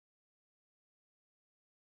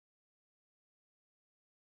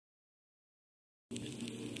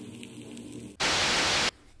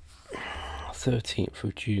13th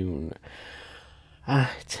of June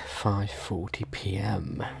at 5:40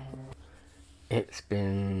 p.m. It's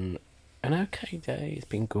been an okay day. It's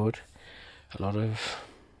been good. A lot of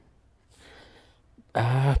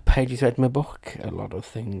pages read in my book. A lot of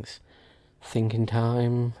things. Thinking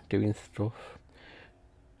time. Doing stuff.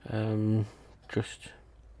 Just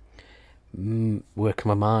working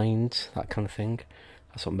my mind. That kind of thing.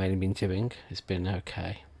 That's what I've mainly been doing. It's been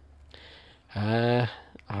okay. I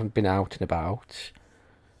haven't been out and about.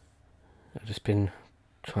 I've just been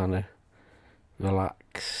trying to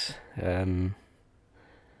relax, learn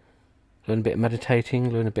a bit of meditating,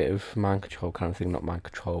 learn a bit of mind control kind of thing. Not mind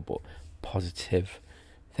control, but positive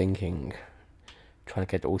thinking. Trying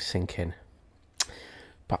to get it all sink in.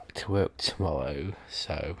 Back to work tomorrow,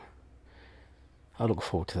 so I look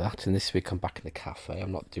forward to that. And this week I'm back in the cafe.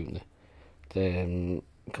 I'm not doing the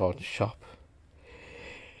garden shop.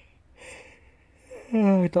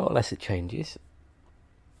 Not unless it changes.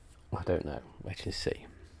 I don't know. Wait and see.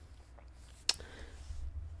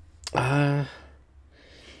 I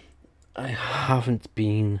haven't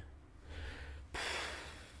been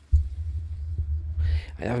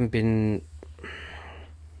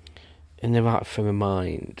in the right frame of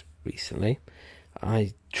mind recently.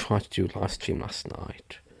 I tried to do a live stream last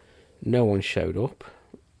night. No one showed up.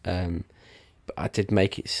 But I did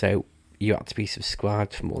make it so you had to be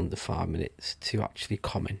subscribed for more than 5 minutes to actually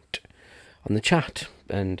comment on the chat.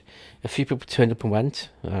 And a few people turned up and went,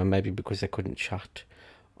 maybe because they couldn't chat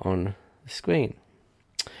on the screen.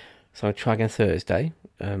 So I'll try again Thursday,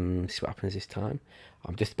 see what happens this time.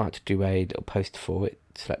 I'm just about to do a little post for it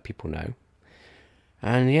to let people know.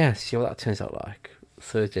 And yeah, see what that turns out like.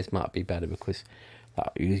 Thursdays might be better because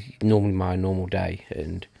that is normally my normal day,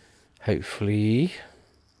 and hopefully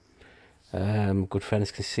good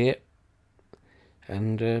friends can see it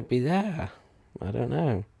and be there. I don't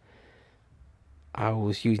know. I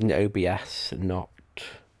was using the OBS and not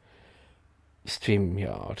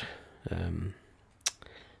StreamYard.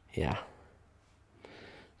 Yeah.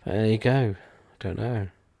 But there you go. I don't know.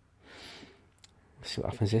 Let's see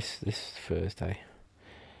what happens this Thursday.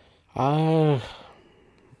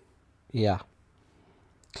 Yeah.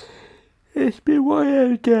 It's been one of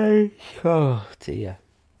those days. Oh dear.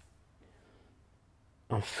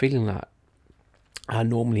 I'm feeling like I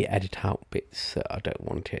normally edit out bits that I don't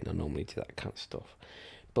want in. I normally do that kind of stuff.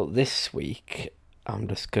 But this week, I'm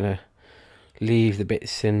just going to leave the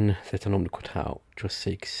bits in that I normally cut out, just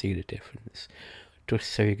so you can see the difference. Just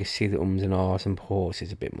so you can see the ums and ahs and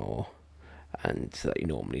pauses a bit more, and that you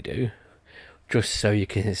normally do. Just so you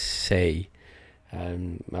can see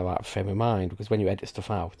my right frame of mind, because when you edit stuff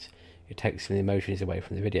out, it takes some of the emotions away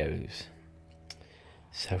from the videos.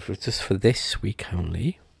 So just for this week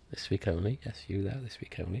only, yes, you there, this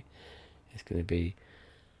week only, it's going to be,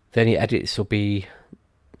 the only edits will be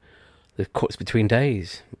the cuts between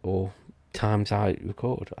days, or times I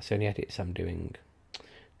record. That's the only edits I'm doing.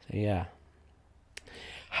 So yeah.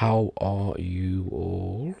 How are you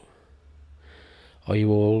all? Are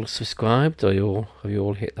you all subscribed? Have you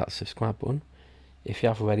all hit that subscribe button? If you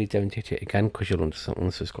have already, don't hit it again, because you'll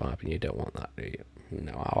unsubscribe and you don't want that, do you?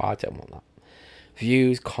 No, I don't want that.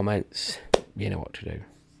 Views, comments, you know what to do.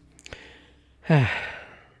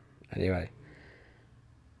 Anyway,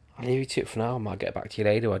 I'll leave you to it for now. I might get back to you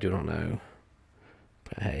later, I do not know.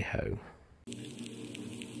 But hey ho.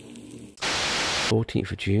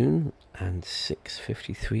 14th of June and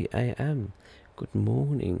 6:53 AM. Good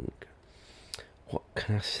morning. What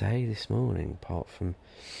can I say this morning apart from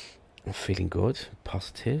I'm feeling good,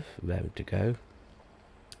 positive, ready to go.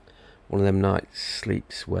 One of them night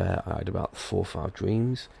sleeps where I had about 4 or 5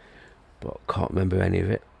 dreams, but can't remember any of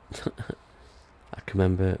it. I can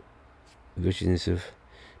remember visions of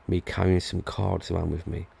me carrying some cards around with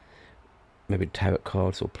me. Maybe tarot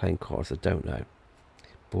cards or playing cards, I don't know.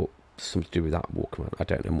 But something to do with that walking around. I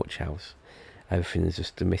don't know much else. Everything is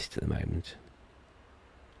just a mist at the moment.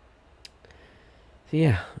 So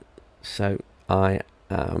yeah, so I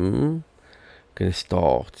am going to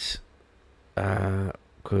start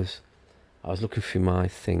because I was looking through my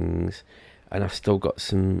things and I've still got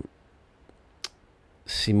some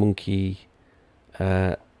sea monkey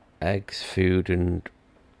eggs, food and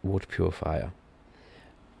water purifier,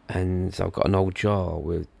 and I've got an old jar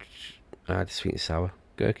with I had sweet and sour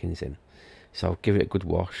gherkins in, so I'll give it a good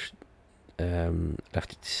wash,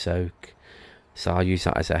 left it to soak, so I'll use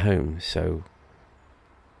that as at home. So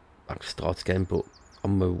I'll start again, but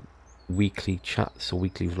on my weekly chats or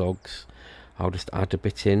weekly vlogs, I'll just add a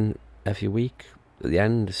bit in every week at the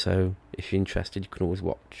end, so if you're interested you can always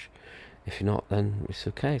watch. If you're not, then it's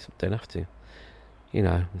okay, so don't have to, you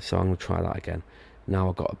know. So I'm going to try that again. now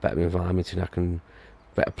I've got a better environment and I can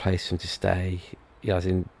better place for him to stay. Yeah, as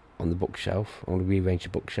in on the bookshelf. I want to rearrange the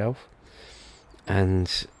bookshelf. And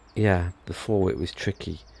yeah, before it was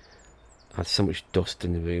tricky. I had so much dust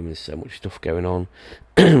in the room and so much stuff going on.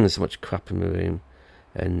 There's so much crap in the room,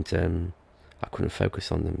 and I couldn't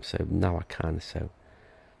focus on them. So now I can. So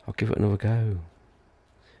I'll give it another go.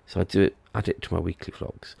 So add it to my weekly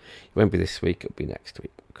vlogs. It won't be this week, it'll be next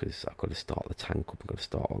week, because I've got to start the tank up, I've got to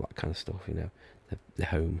start all that kind of stuff, you know, the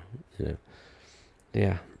home, you know.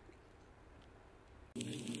 Yeah.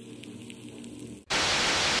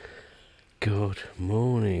 Good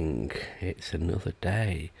morning. It's another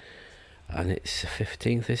day, and it's the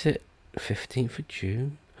 15th, is it? 15th of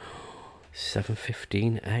June,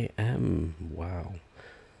 7:15 a.m. Wow.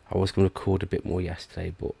 I was going to record a bit more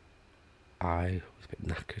yesterday, but I was a bit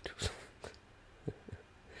knackered. So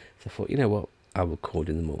I thought, you know what, I'll record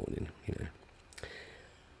in the morning, you know.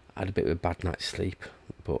 I had a bit of a bad night's sleep,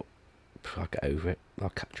 but I'll get over it. I'll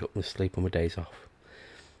catch up and sleep on my days off.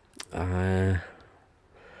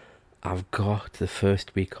 I've got the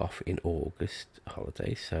first week off in August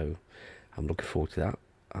holiday, so I'm looking forward to that.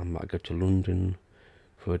 I might go to London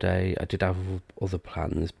for a day. I did have other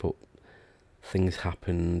plans, but things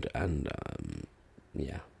happened, and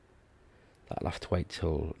yeah, that'll have to wait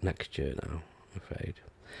till next year now, I'm afraid.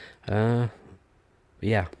 But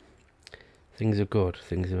yeah, things are good,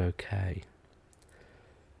 things are okay,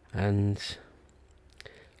 and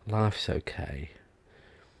life's okay.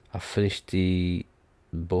 I finished the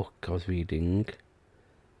book I was reading.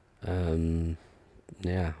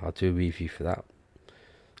 Yeah, I'll do a review for that.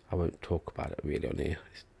 I won't talk about it really on here,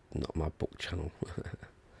 it's not my book channel.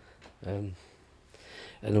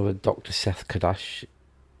 Another Dr. Seth Kadash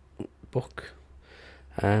book.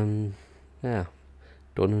 Yeah,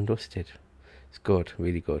 done and dusted. It's good,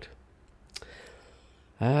 really good.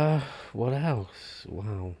 What else?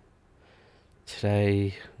 Wow.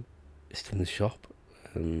 Today, still in the shop.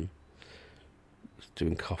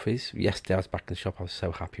 Doing coffees. Yesterday I was back in the shop. I was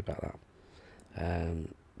so happy about that.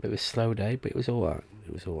 It was a slow day, but it was alright.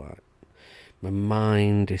 It was alright. My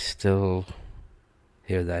mind is still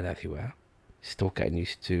here, there, and everywhere. Still getting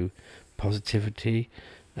used to positivity,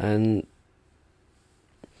 and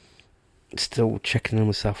still checking on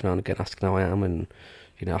myself now and again, asking how I am, and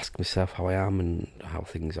you know, asking myself how I am and how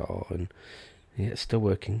things are, and yeah, it's still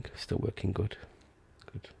working good.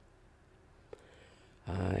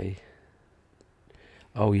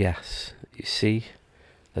 Oh yes, you see,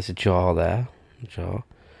 there's a jar there,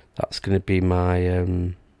 that's going to be my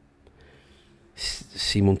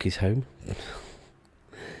sea monkey's home.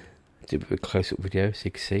 Do a bit of a close-up video so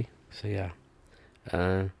you can see. So yeah,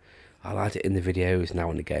 I'll add it in the videos now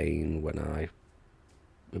and again when I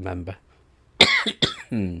remember.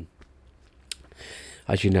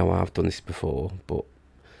 As you know, I've done this before, but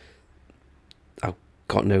I've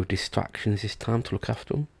got no distractions this time to look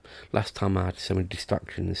after them. Last time I had so many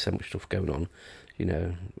distractions, so much stuff going on, you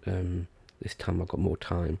know. This time I've got more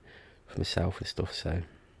time for myself and stuff, so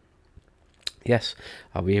yes,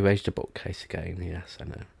 I'll rearrange the bookcase again, yes, I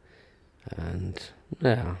know. And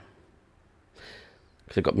yeah,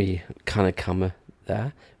 because I've got my kind of camera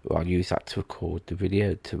there, I'll use that to record the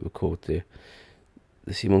video, to record the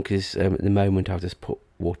sea monkeys. At the moment I've just put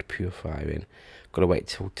water purifier in. Got to wait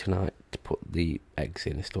till tonight to put the eggs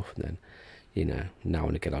in and stuff, and then, you know, now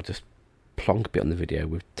and again I'll just plonk a bit on the video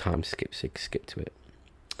with time skip, so you can skip to it.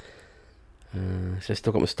 So I've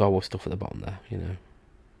still got my Star Wars stuff at the bottom there, you know.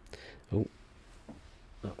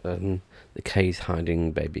 Oh, the K's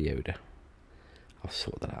hiding Baby Yoda. I'll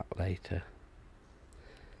sort that out later.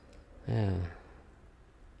 Yeah,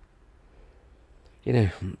 you know,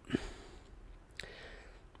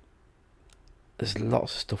 there's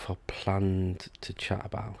lots of stuff I've planned to chat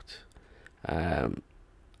about. I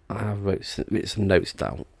wrote some notes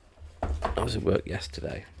down. I was at work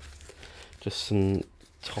yesterday. Just some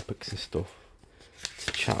topics and stuff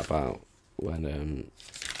to chat about when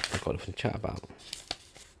I've got nothing to chat about.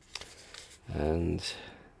 And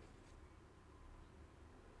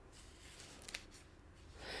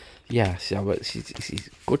yeah, see, it's a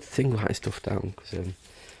good thing writing stuff down, because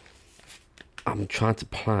I'm trying to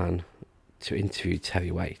plan to interview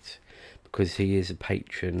Terry Waite, because he is a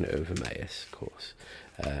patron of Emmaus, of course,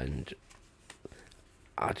 and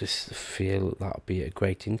I just feel that would be a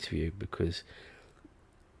great interview, because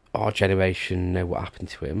our generation know what happened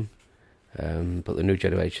to him, but the new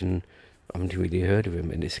generation haven't really heard of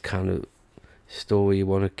him, and it's a kind of story you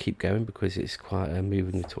want to keep going, because it's quite a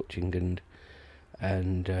moving, touching,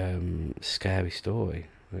 and scary story,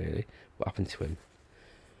 really, what happened to him.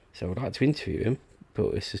 So I'd like to interview him,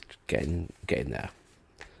 but it's just getting there.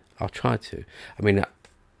 I'll try to. I mean,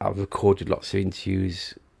 I've recorded lots of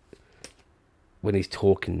interviews when he's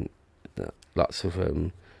talking, lots of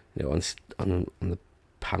on the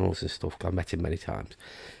panels and stuff. I met him many times,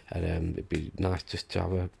 and it'd be nice just to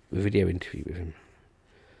have a video interview with him.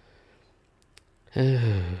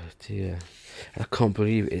 Oh dear, I can't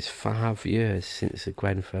believe it's 5 years since the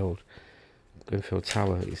Grenfell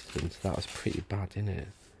Tower incident. That was pretty bad, isn't it?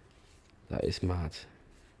 That is mad.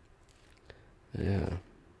 Yeah.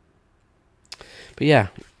 But yeah,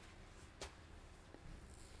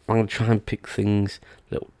 I'm going to try and pick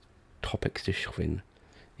little topics to shove in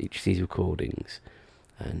each of these recordings.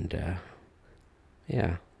 And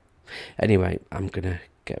yeah. Anyway, I'm going to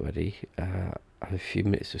get ready. I have a few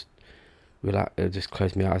minutes just relax, just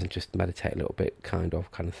close my eyes and just meditate a little bit, kind of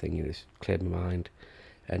thing, just clear my mind.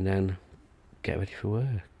 And then get ready for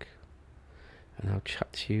work. And I'll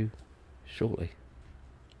chat to you shortly.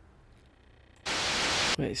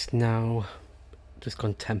 It's now just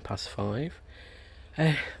gone 5:10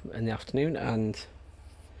 in the afternoon, and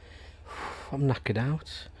I'm knackered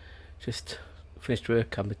out. Just finished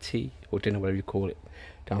work, had my tea or dinner, whatever you call it,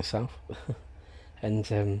 down south,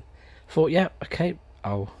 and thought, yeah, okay,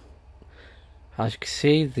 as you can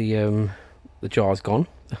see, the jar's gone.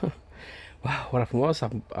 Wow, what happened was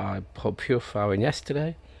I put purifier in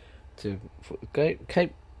yesterday to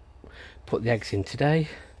put the eggs in today,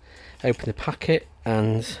 open the packet,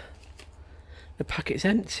 and the packet's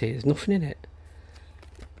empty. There's nothing in it.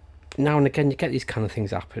 Now and again you get these kind of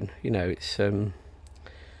things happen, it's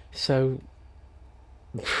so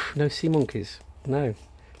no sea monkeys, no,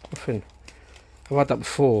 nothing. I've had that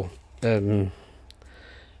before.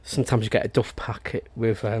 Sometimes you get a duff packet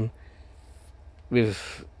with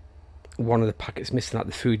one of the packets missing, like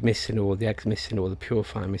the food missing, or the eggs missing, or the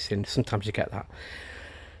purifier missing. Sometimes you get that,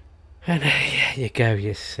 and yeah, you go,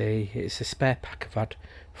 you see, it's a spare pack I've had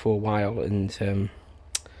for a while, and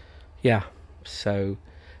yeah, so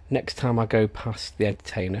next time I go past the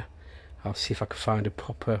entertainer, I'll see if I can find a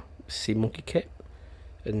proper sea monkey kit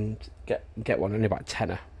and get one, only about a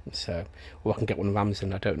tenner, so, or I can get one of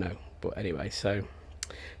Amazon, I don't know, but anyway, so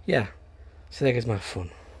yeah, so there goes my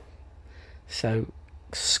fun. So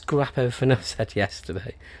scrap everything I said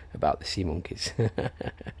yesterday about the sea monkeys.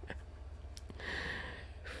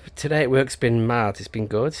 Today at work's been mad, it's been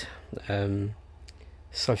good. Sorry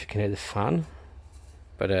if you can hear the fan,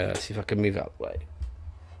 but see if I can move out the way.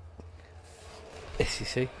 Yes, you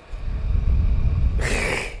see.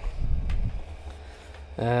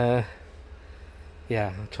 Yeah,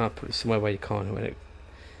 I'm trying to put it somewhere where you can't.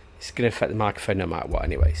 It's going to affect the microphone no matter what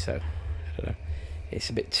anyway, so I don't know. It's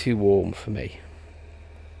a bit too warm for me.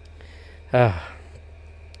 So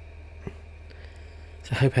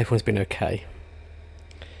I hope everyone's been okay.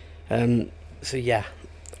 So yeah,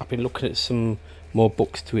 I've been looking at some more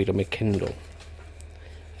books to read on my Kindle,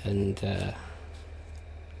 and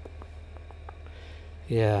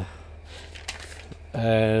yeah,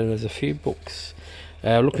 there's a few books.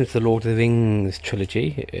 Looking at the Lord of the Rings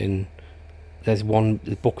trilogy, and there's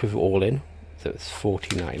the book with it all in, that's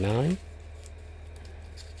 $14.99.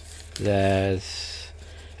 There's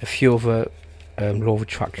a few other Law of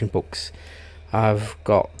Attraction books I've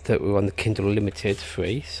got that were on the Kindle Limited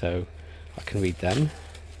free, so I can read them.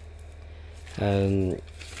 So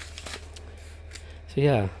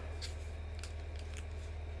yeah,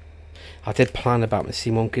 I did plan about my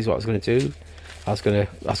sea monkeys, what I was going to do. I was going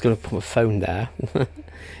to put my phone there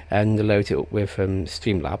and load it up with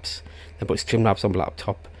Streamlabs, then put Streamlabs on my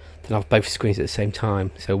laptop, then have both screens at the same time,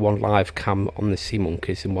 so one live cam on the sea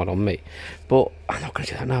monkeys and one on me. But I'm not going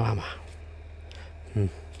to do that now, am I?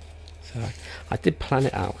 So I did plan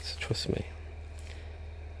it out, trust me.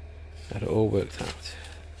 It all worked out.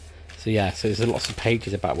 So yeah, so there's lots of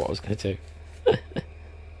pages about what I was going to do.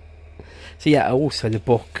 So yeah, also the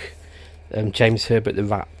book, James Herbert The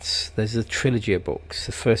Rats, there's a trilogy of books.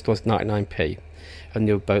 The first one's 99p, and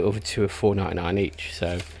the other two are $4.99 each,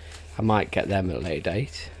 so I might get them at a later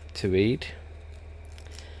date to read.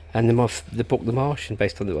 And the book The Martian,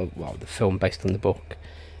 based on the film based on the book,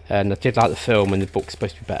 and I did like the film, and the book's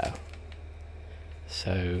supposed to be better.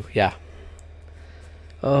 So yeah.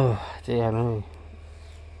 Oh dear me.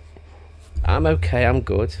 I'm okay, I'm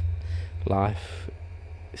good. Life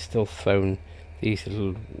is still throwing these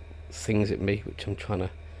little things at me, which I'm trying to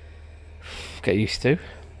get used to.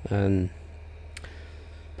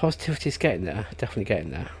 Positivity's getting there, definitely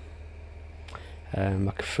getting there.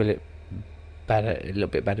 I can feel it better, a little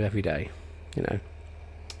bit better every day, yeah.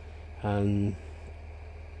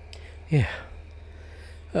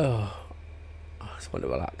 Oh, I just want to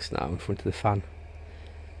relax now in front of the fan.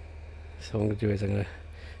 So what I'm going to do is I'm going to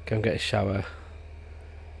go and get a shower,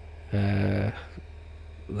 Then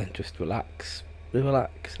just relax and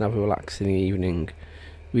have a relax in the evening.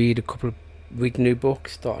 Read a new book,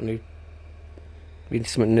 read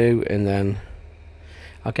something new, and then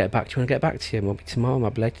I'll get back to you when I get back to you. Maybe tomorrow,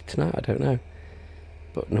 maybe later tonight, I don't know.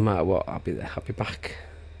 But no matter what, I'll be there, I'll be back.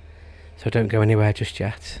 So don't go anywhere just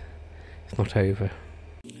yet. It's not over.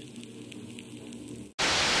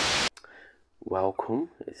 Welcome,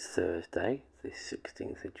 it's Thursday, the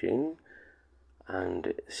 16th of June, and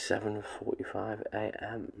it's 7:45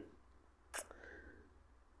 AM.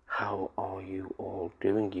 How are you all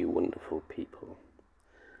doing, you wonderful people?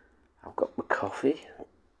 I've got my coffee,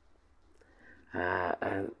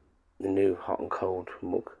 and the new hot and cold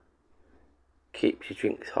mug. Keeps your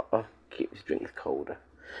drinks hotter, keeps your drinks colder.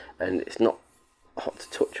 And it's not hot to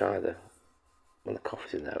touch either when the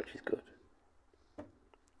coffee's in there, which is good.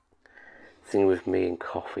 The thing with me and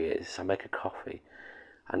coffee is I make a coffee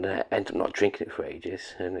and I end up not drinking it for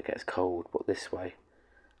ages and it gets cold, but this way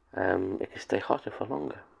it can stay hotter for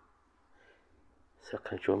longer. So I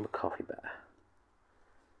can enjoy my coffee better.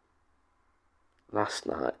 Last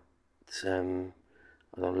night I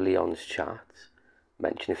was on Leon's chat,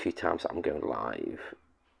 mentioned a few times that I'm going live,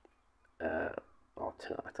 or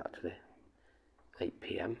tonight actually, 8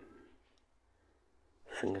 PM.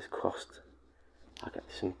 Fingers crossed I get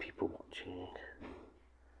some people watching.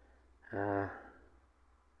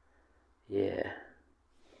 Yeah.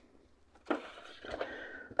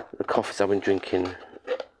 The coffees I've been drinking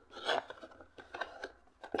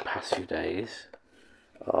the past few days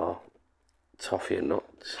are toffee and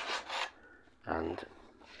nuts and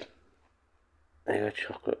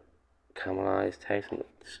chocolate caramelised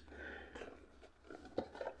hazelnuts.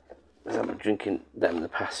 I've been drinking them the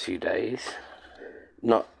past few days.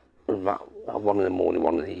 Not about one in the morning,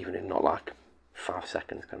 one in the evening, not like 5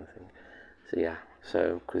 seconds kind of thing. So yeah,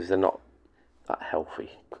 because they're not that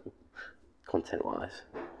healthy content wise,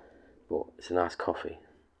 but it's a nice coffee.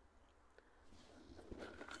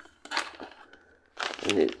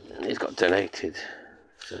 And it's got donated,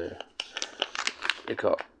 so it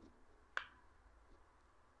got,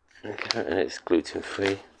 okay, and it's gluten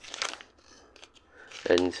free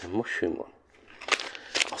and a mushroom one.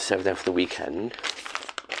 I'll save them for the weekend.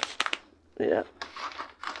 Yeah.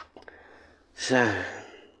 So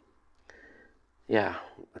yeah,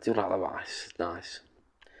 I do like the rice. It's nice.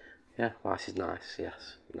 Yeah, rice is nice.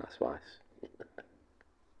 Yes, nice rice.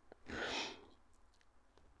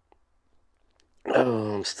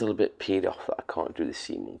 Oh, I'm still a bit peed off that I can't do the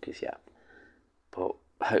sea monkeys yet, but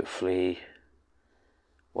hopefully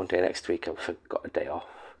one day next week I've got a day off.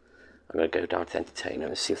 I'm going to go down to the Entertainer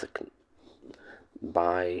and see if I can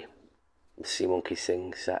buy the sea monkeys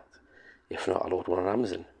thing set. If not, I'll order one on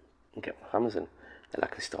Amazon and get one on Amazon. Then I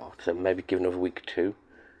can start. So maybe give another week or two,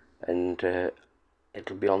 and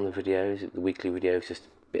it'll be on the videos, the weekly videos, just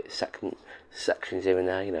a bit sections here and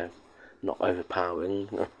there, you know, not overpowering,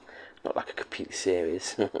 not like a complete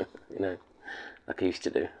series, you know, like I used to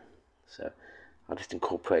do. So I'll just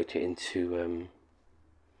incorporate it into the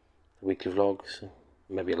weekly vlogs,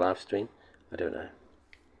 maybe a live stream, I don't know.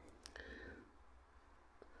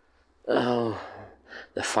 Oh,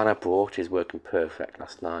 the fan I brought is working perfect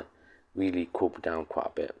last night. Really cooled me down quite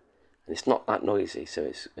a bit. And it's not that noisy, so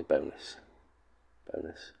it's a bonus.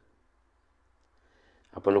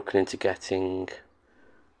 I've been looking into getting,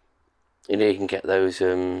 you know, you can get those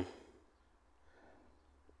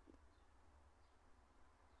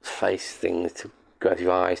face things to go over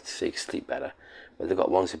your eyes so you can sleep better. But they've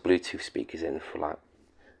got ones with Bluetooth speakers in for like,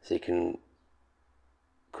 so you can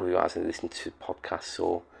cover your eyes and listen to podcasts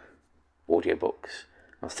or audiobooks.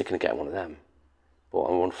 I was thinking of getting one of them, but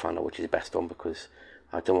I want to find out which is the best one because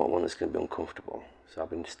I don't want one that's going to be uncomfortable. So I've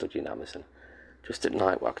been studying Amazon. Just at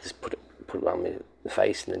night where I could just put it around the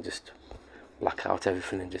face and then just black out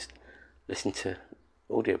everything and just listen to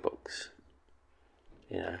audiobooks.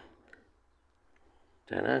 You know.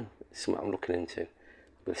 Don't know. It's something I'm looking into.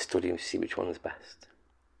 We'll study and see which one's best.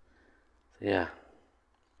 So yeah.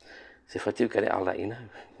 So if I do get it, I'll let you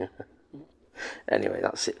know. Anyway,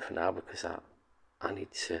 that's it for now because I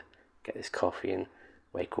need to get this coffee and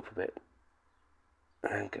wake up a bit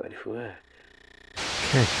and get ready for work.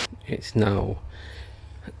 Okay, it's now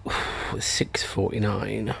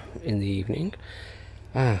 6:49 in the evening.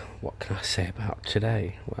 What can I say about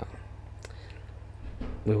today? Well,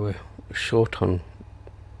 we were short on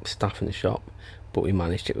staff in the shop, but we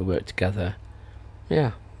managed it. We worked together.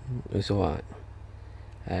 Yeah, it was alright.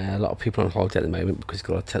 A lot of people on holiday at the moment because they've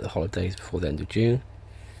got to take the holidays before the end of June.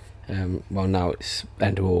 Well, now it's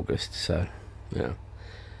end of August, so yeah,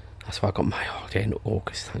 that's why I got my holiday in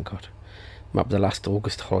August, thank God. Might be the last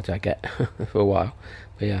August holiday I get for a while.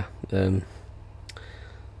 But yeah,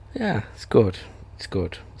 yeah, it's good. It's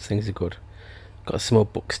good. Things are good. Got some more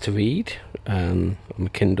books to read on my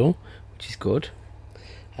Kindle, which is good.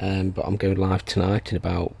 But I'm going live tonight in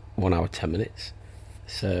about 1 hour 10 minutes,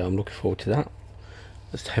 so I'm looking forward to that.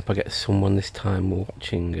 Just hope I get someone this time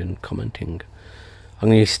watching and commenting. I'm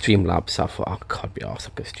going to use Streamlabs. I thought, oh, God, be arsed,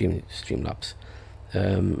 I've got Streamlabs,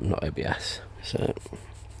 not OBS. So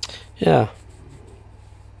yeah,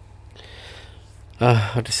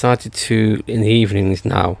 I decided to, in the evenings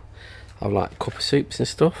now, I like a cup of soups and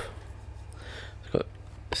stuff.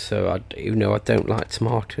 So even though I don't like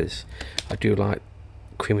tomatoes, I do like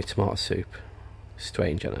creamy tomato soup.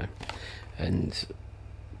 Strange, I know. And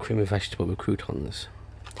creamy vegetable with croutons.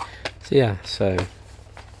 So yeah, so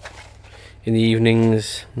in the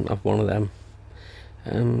evenings I have one of them.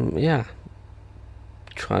 Yeah,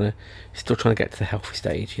 still trying to get to the healthy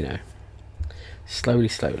stage, you know. Slowly.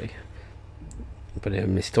 But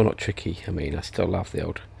it's still not tricky. I mean, I still love the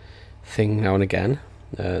old thing now and again.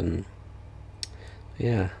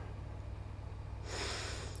 Yeah.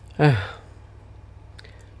 Well,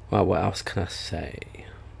 what else can I say?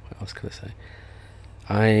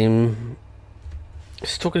 I'm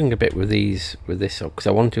struggling a bit with this because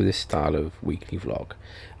I want to do this style of weekly vlog.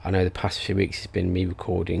 I know the past few weeks has been me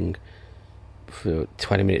recording for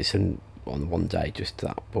 20 minutes and on one day, just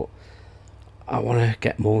that, but I want to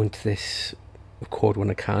get more into this, record when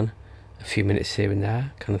I can, a few minutes here and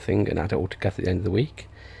there kind of thing, and add it all together at the end of the week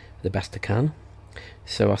the best I can.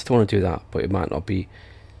 So I still want to do that, but it might not be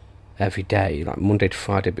every day, like Monday to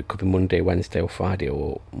Friday, but it could be Monday, Wednesday or Friday,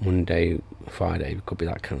 or Monday, Friday, it could be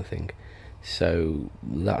that kind of thing. So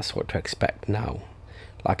that's what to expect now,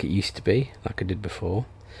 like it used to be, like I did before.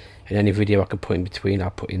 And any video I can put in between, I'll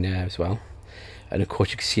put in there as well. And of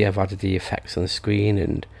course you can see I've added the effects on the screen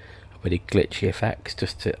and really glitchy effects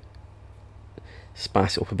just to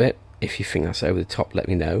spice it up a bit. If you think that's over the top, let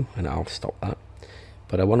me know and I'll stop that.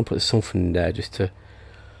 But I want to put something in there just to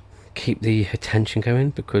keep the attention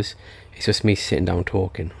going, because it's just me sitting down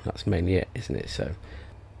talking. That's mainly it, isn't it? So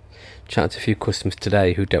chatted to a few customers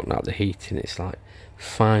today who don't like the heat, and it's like,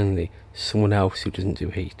 finally someone else who doesn't do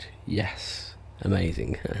heat. Yes,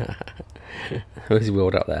 amazing. There's a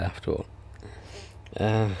world out there after all.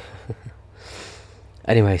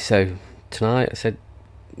 Anyway, so tonight I said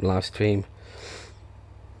live stream.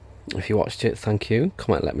 If you watched it, thank you.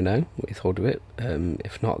 Comment, let me know what you thought of it.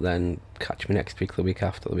 If not, then catch me next week, the week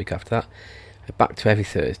after that. Back to every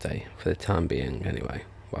Thursday for the time being, anyway,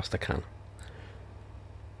 whilst I can.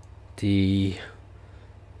 The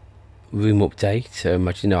room update.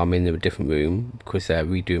 As you know, I'm in a different room because they're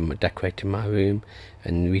decorating my room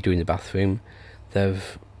and redoing the bathroom.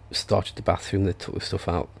 They've started the bathroom. They took the stuff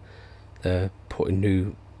out. They're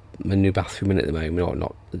putting a new bathroom in at the moment, or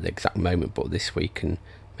not at the exact moment, but this week and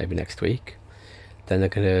maybe next week. Then they're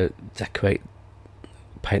going to decorate,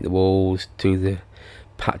 paint the walls,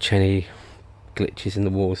 patch any glitches in the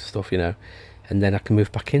walls and stuff, you know, and then I can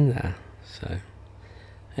move back in there. So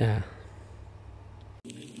yeah,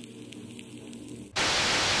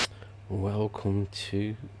 welcome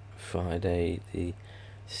to Friday the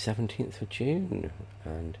 17th of June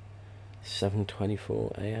and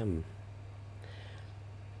 7:24 AM.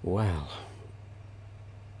 Well,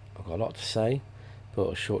 I've got a lot to say, but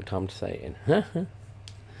a short time to say it in.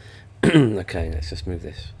 Okay, let's just move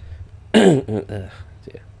this. Dear.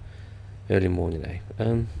 Early morning, eh?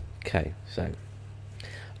 Okay, so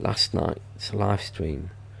last night's live stream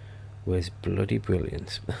was bloody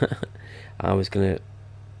brilliant. I was gonna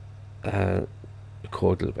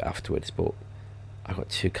record a little bit afterwards, but I got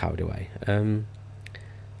too carried away. I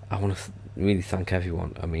want to really thank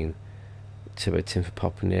everyone. I mean, Tim for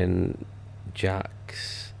popping in,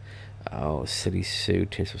 Jax, Silly Sue,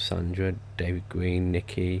 Tinsel Sandra, David Green,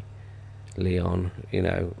 Nikki, Leon, you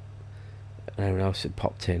know, and everyone else that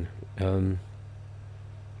popped in.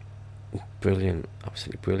 Brilliant,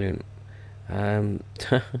 absolutely brilliant. I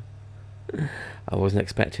wasn't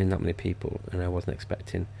expecting that many people, and I wasn't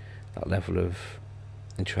expecting that level of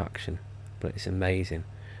interaction, but it's amazing.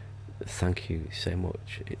 Thank you so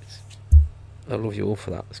much. I love you all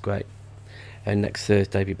for that. It's great. And next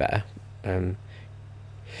Thursday be better.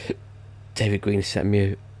 David Green sent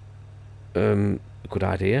me a good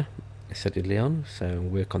idea. So did Leon, so I'll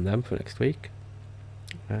work on them for next week.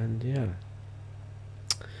 And yeah.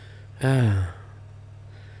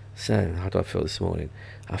 So how do I feel this morning?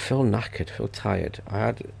 I feel knackered, feel tired. I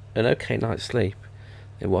had an okay night's sleep.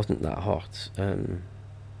 It wasn't that hot in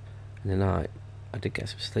the night. I did get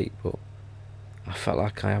some sleep, but I felt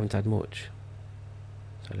like I haven't had much.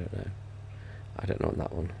 So I don't know on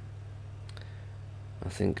that one. I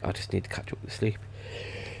think I just need to catch up with sleep.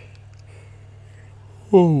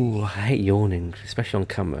 Oh, I hate yawning, especially on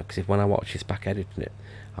camera, because when I watch this back editing it,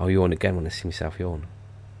 I'll yawn again when I see myself yawn.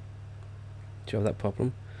 Do you have that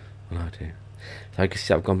problem? Well, I do. So I can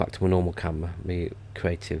see I've gone back to my normal camera, my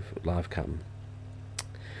creative live cam.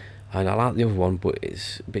 And I like the other one, but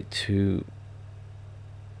it's a bit too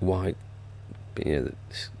wide. You know,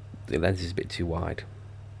 the lens is a bit too wide.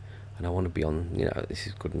 And I want to be on, you know, this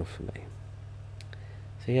is good enough for me.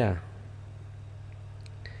 So yeah.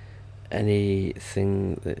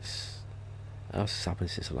 Anything that's else has happened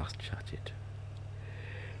since I last chatted?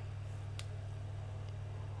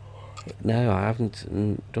 No, I haven't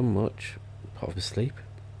done much apart from sleep.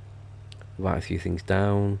 Write a few things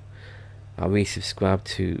down. I resubscribed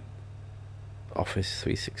to Office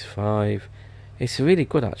 365. It's really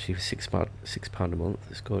good actually for £6 a month.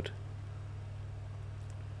 It's good.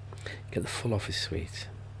 Get the full Office suite.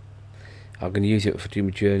 I'm going to use it for doing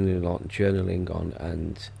my journaling on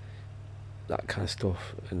and that kind of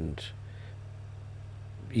stuff, and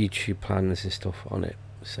YouTube plans and stuff on it.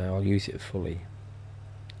 So I'll use it fully.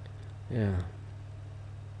 Yeah.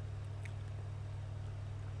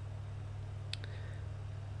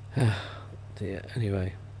 Dear.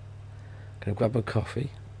 Anyway, gonna grab my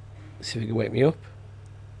coffee, see if it can wake me up,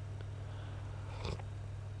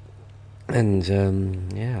 and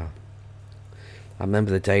yeah. I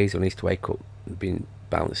remember the days when I used to wake up and being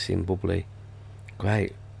bouncy and bubbly.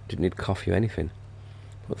 Great, didn't need coffee or anything.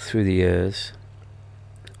 But through the years,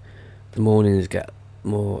 the mornings get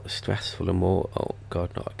more stressful and more, oh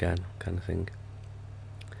God, not again, kind of thing.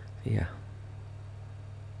 Yeah.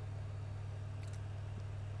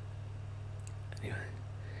 Anyway,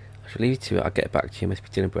 I shall leave you to it. I'll get back to you. Must be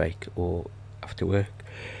dinner break or after work.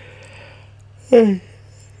 You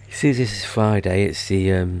see, this is Friday. It's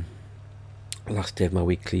the last day of my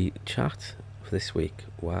weekly chat for this week.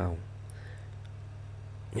 Wow.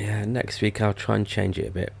 Yeah, next week I'll try and change it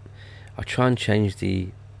a bit. I'll try and change the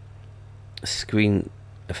screen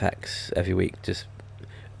effects every week,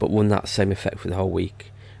 but run that same effect for the whole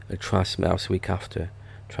week, and try something else a week after.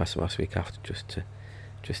 Just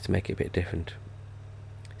to make it a bit different.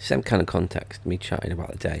 Same kind of context, me chatting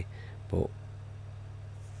about the day, but a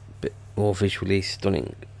bit more visually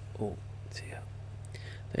stunning. Oh dear.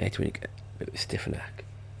 I hate when you get a bit of a stiffer neck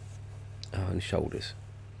and shoulders.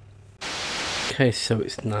 Okay, so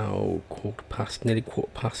it's now nearly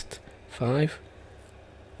quarter past 5.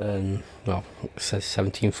 Well, it says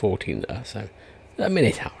 17:14 there, so a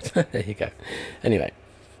minute out. There you go. Anyway,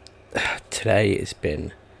 today it's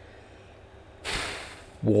been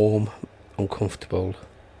warm, uncomfortable.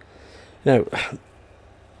 No,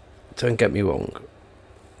 don't get me wrong.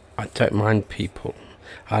 I don't mind people,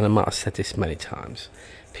 and I might have said this many times.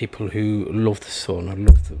 People who love the sun, I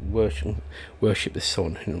love to worship the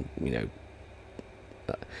sun, and you know,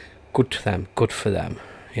 good to them, good for them.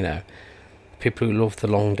 You know, people who love the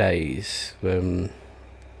long days.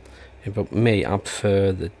 But me, I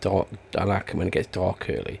prefer the dark. I like it when it gets dark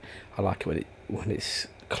early. I like it when it's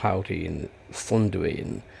cloudy and thundery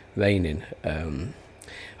and raining.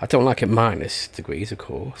 I don't like it minus degrees, of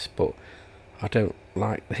course, but I don't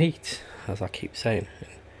like the heat, as I keep saying.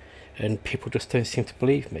 And people just don't seem to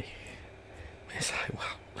believe me. It's like,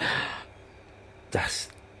 well, that's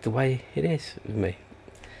the way it is with me.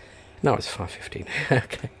 No, it's 5:15.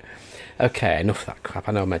 Okay, enough of that crap.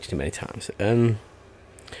 I know I mentioned it many times.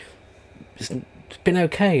 It's been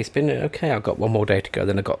okay. It's been okay. I've got one more day to go.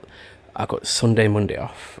 Then I got Sunday, Monday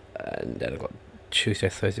off, and then I got Tuesday,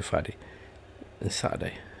 Thursday, Friday, and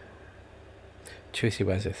Saturday. Tuesday,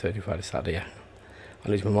 Wednesday, Thursday, Friday, Saturday. Yeah, I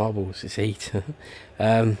lose my marbles. It's heat.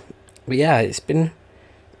 But yeah, it's been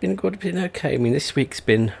good. Been okay. I mean, this week's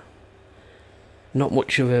been not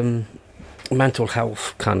much of a mental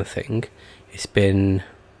health kind of thing. It's been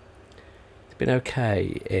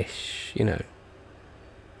okay-ish, you know.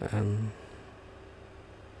 And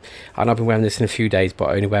I've been wearing this in a few days, but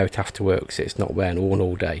I only wear it after work, so it's not wearing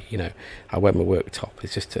all day, you know. I wear my work top.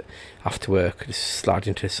 It's just after work, just slide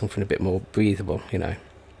into something a bit more breathable, you know.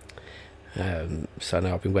 So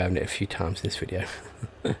now I've been wearing it a few times in this video.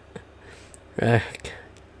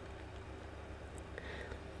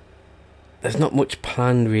 There's not much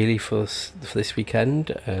planned really for this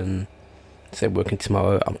weekend. So working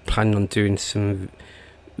tomorrow, I'm planning on doing some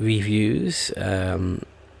reviews on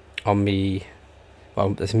me.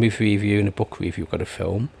 Well, there's a movie review and a book review I've got to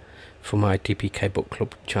film for my DPK Book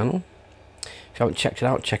Club channel. If you haven't checked it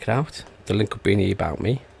out, check it out. The link will be in the About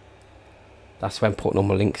Me. That's where I'm putting all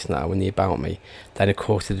my links now in the About Me. Then of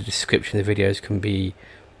course the description of the videos can be,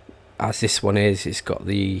 as this one is, it's got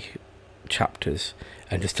the chapters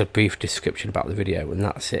and just a brief description about the video, and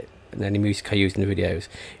that's it. And any music I use in the videos,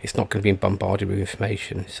 it's not going to be bombarded with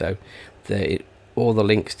information. So all the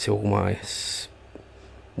links to all my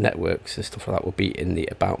networks and stuff like that will be in the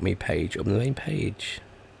About Me page on the main page.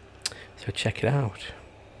 So check it out.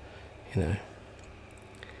 You know,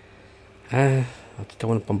 I don't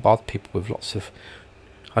want to bombard people with lots of.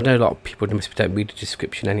 I know a lot of people don't read the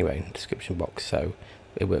description anyway, description box, so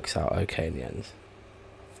it works out okay in the end.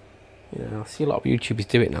 You know, I see a lot of YouTubers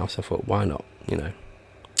do it now, so I thought, why not? You know,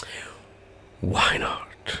 why not?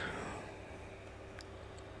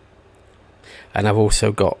 And I've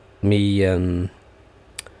also got me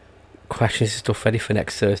questions and stuff ready for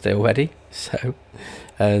next Thursday already. So,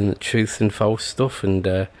 truth and false stuff, and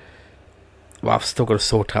well, I've still got to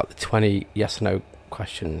sort out the 20 yes or no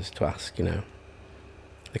questions to ask. You know,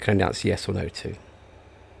 they can only answer yes or no to.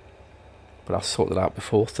 But I'll sort that out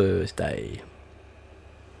before Thursday.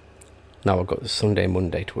 Now I've got the Sunday and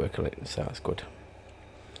Monday to work on it, so that's good.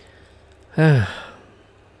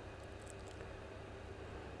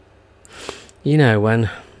 You know, when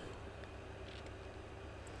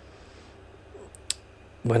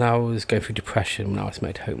I was going through depression, when I was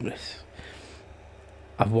made homeless,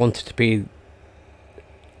 I wanted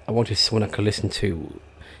someone I could listen to,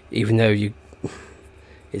 even though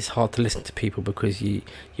it's hard to listen to people because you're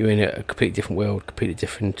in a completely different world, completely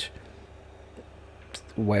different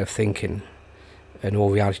way of thinking, and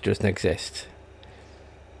all reality doesn't exist.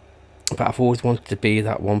 But I've always wanted to be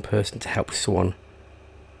that one person to help someone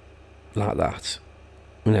like that,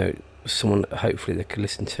 you know, someone that hopefully they could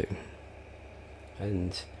listen to.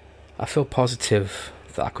 And I feel positive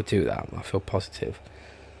that I could do that. I feel positive,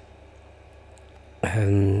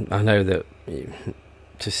 and I know that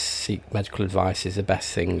to seek medical advice is the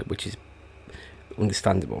best thing, which is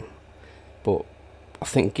understandable. But I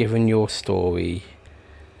think given your story,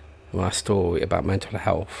 my story about mental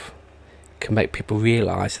health, can make people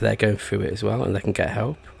realise they're going through it as well, and they can get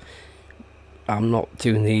help. I'm not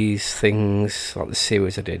doing these things like the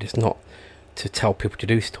series I did. It's not to tell people to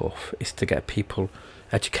do stuff. It's to get people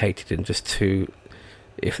educated and just to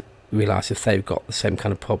realise if they've got the same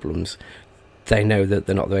kind of problems, they know that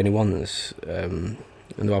they're not the only ones, and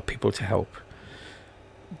there are people to help.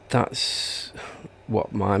 That's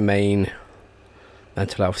what my main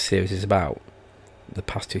mental health series is about. The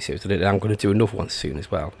past 2 series I did. I'm going to do another one soon as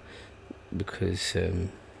well, because you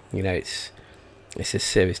know, it's a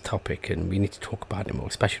serious topic and we need to talk about it more,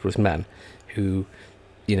 especially as men who,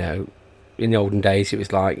 you know, in the olden days it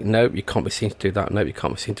was like, nope, you can't be seen to do that, nope, you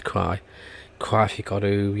can't be seen to cry if you got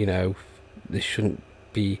to, you know, they shouldn't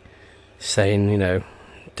be saying, you know,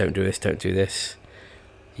 don't do this, don't do this,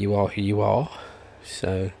 you are who you are,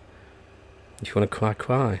 so if you want to cry,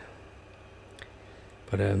 cry.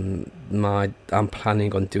 But I'm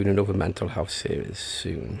planning on doing another mental health series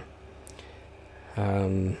soon.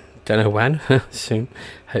 Don't know when. Soon,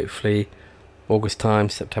 hopefully August time,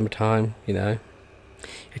 September time, you know.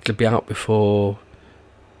 It'll be out before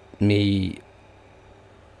me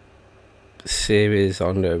series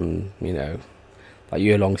on you know, that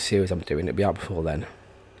year-long series I'm doing. It'll be out before then.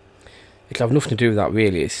 It'll have nothing to do with that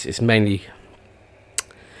really. It's mainly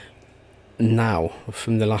now,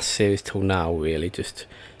 from the last series till now, really just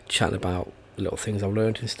chatting about little things I've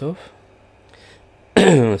learned and stuff.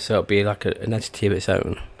 So it'll be like an entity of its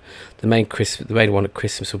own. The main one at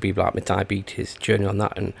Christmas will be like my diabetes journey on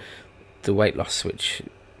that, and the weight loss, which,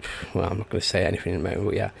 well, I'm not going to say anything in a moment,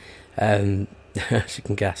 but yeah, as you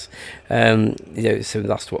can guess. You know, so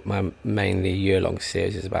that's what my mainly year-long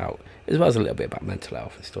series is about, as well as a little bit about mental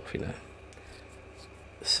health and stuff, you know.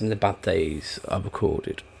 Some of the bad days I've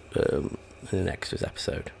recorded in an extras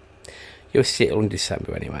episode. You'll see it all in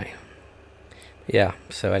December anyway. Yeah,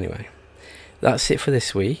 so anyway, that's it for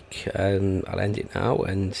this week. I'll end it now,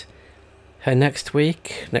 and next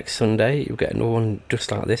week, next Sunday, you'll get another one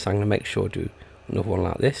just like this. I'm going to make sure to do another one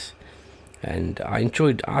like this. And I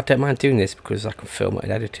don't mind doing this because I can film it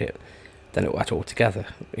and edit it, then it'll add it all together.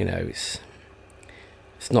 You know, it's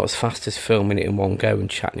not as fast as filming it in one go and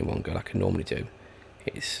chatting in one go like I normally do.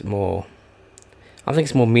 It's more, I think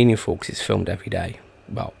it's more meaningful because it's filmed every day.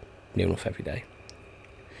 Well, near enough every day.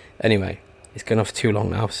 Anyway, it's going off too long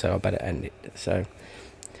now, so I better end it. So,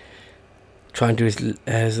 try and do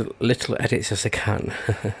as little edits as I can.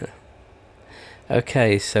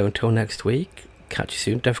 Okay, so until next week, catch you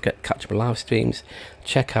soon. Don't forget to catch my live streams.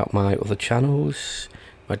 Check out my other channels,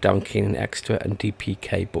 my Darren Keenan Extra and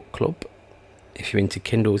DPK Book Club. If you're into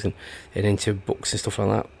Kindles and into books and stuff like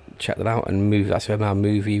that, check that out. And that's where my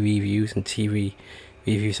movie reviews and TV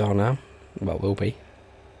reviews are now. Well, will be.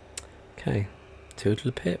 Okay,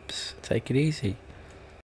 toodle pips. Take it easy.